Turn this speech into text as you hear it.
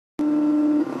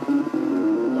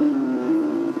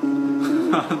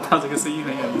它这个声音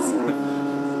很有意思。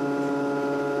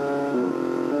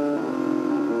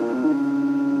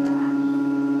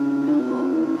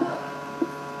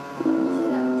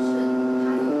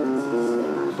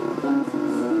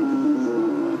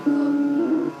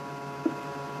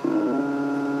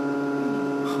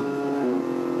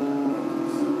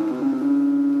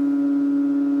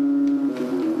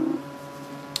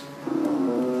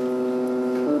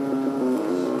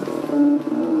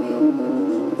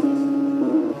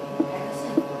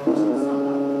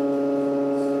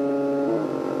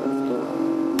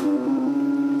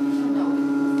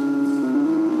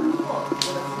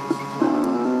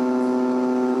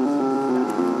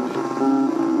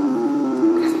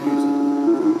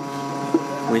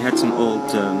We had some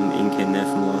old ink in there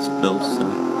from the last build, so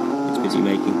it's busy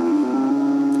making.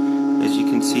 As you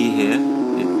can see here,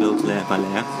 it builds layer by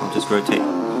layer. I'll just rotate.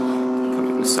 Come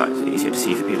from the side so it's easier to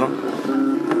see for people.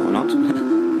 Or not.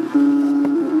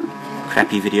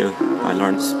 Crappy video by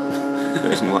Lawrence,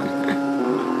 version 1.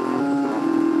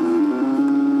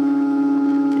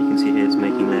 You can see here it's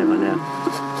making layer by layer.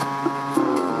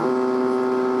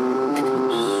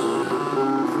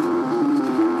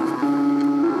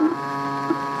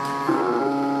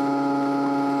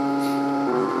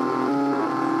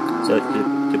 So it's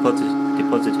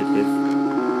depositive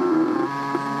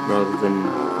rather than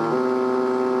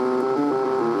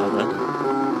other.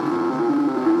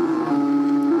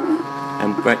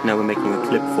 And right now we're making a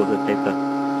clip for the paper,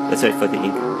 sorry, for the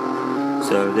ink.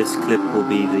 So this clip will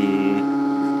be the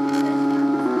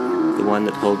one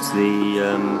that holds the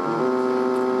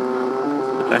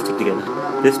plastic together.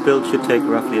 This build should take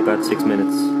roughly about 6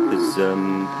 minutes because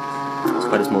it's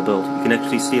quite a small build. You can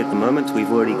actually see at the moment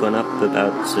we've already gone up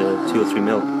about 2 or 3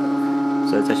 mil,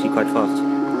 so it's actually quite fast.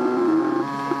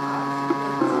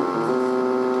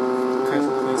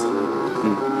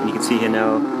 And you can see here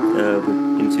now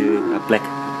we're into a black.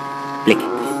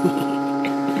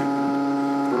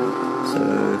 So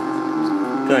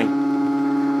going.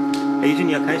 哎，于是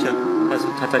你要看一下，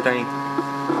它在打印。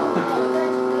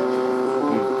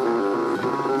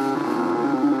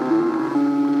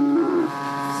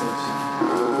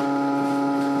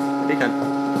你看，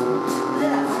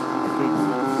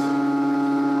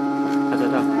它在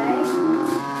这，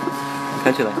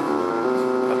看起来。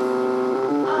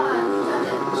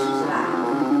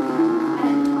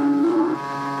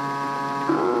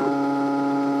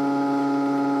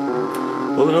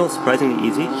All in all, surprisingly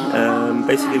easy.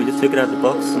 Basically, we just took it out of the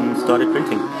box and started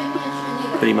printing.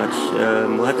 Pretty much.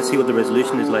 We'll have to see what the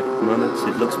resolution is like at the moment.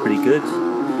 It looks pretty good.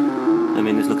 I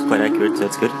mean, this looks quite accurate, so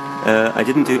that's good. I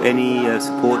didn't do any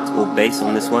support or base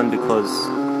on this one because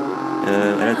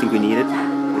I don't think we need it.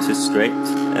 This is straight.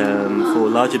 For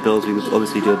larger builds, we would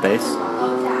obviously do a base.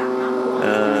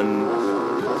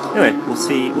 Anyway, we'll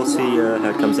see how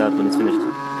it comes out when it's finished.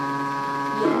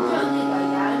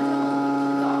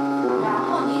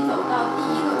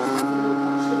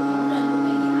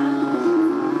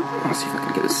 Let's see if I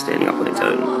can get it standing up on its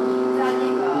own.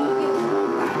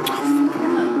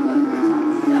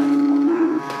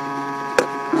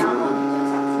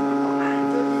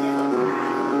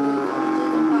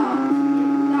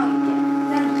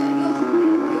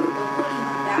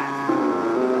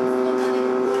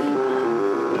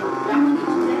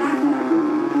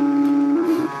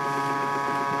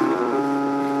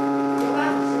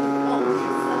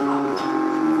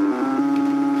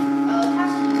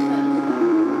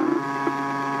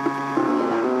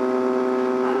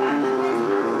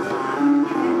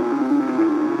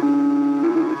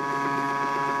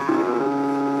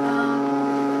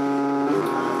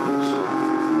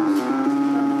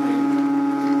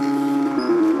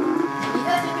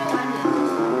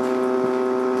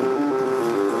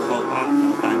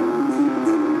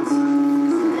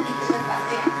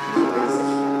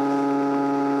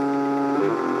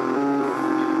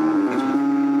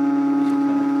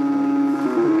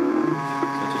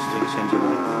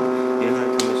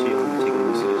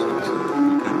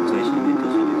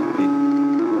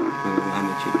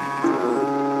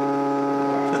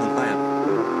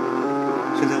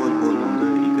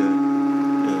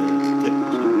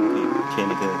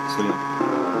资料。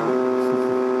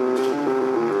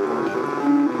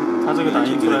它这个打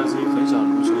印出来是一个很小的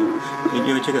东西。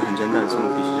因为这个很简单，所以我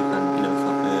必须看你的发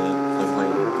挥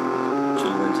这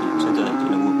个问题。现在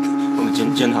我们检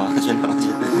讨，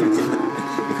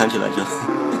你看起来就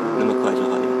那么快就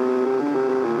好了，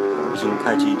就是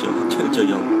开机就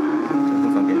用，就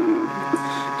很方便。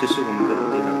这是我们的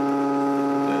电脑，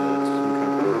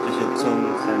这是从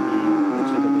3D，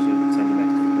这个不是3D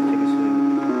Max， 这个是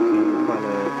画了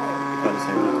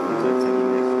3D 图在3D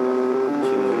Max，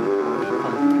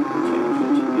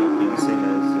去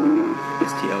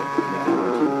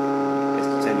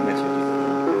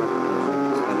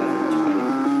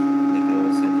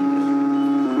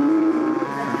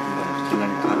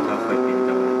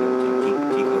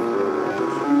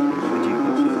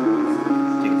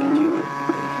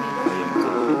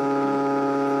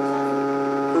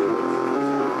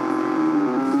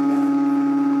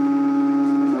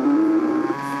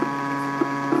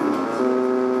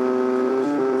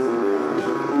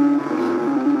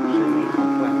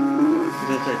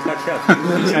笑，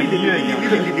像音乐一样，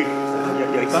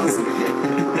有当时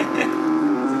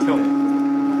跳舞。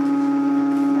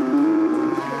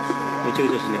因为这个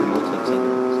就是那个模特色，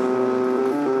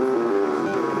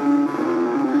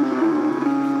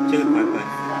这个快，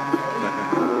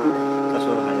他说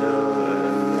还有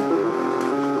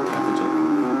2分钟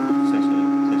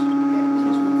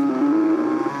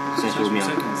，35秒，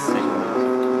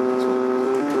错。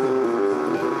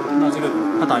那这个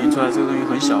他打印出来这个东西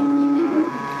很小。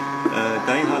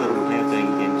打印好了，他要赚一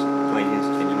点时间，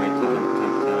因为他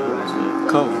是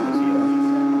扣很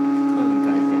赶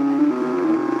一点，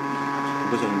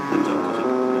不是很久，就是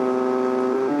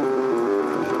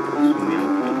15秒。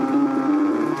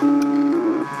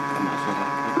干嘛说他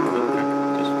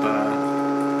？98、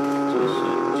99、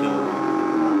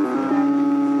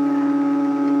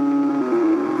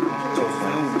9分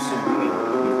55秒。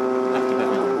100秒。他现在觉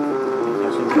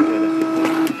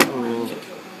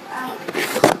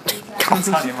得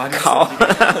差点把你好。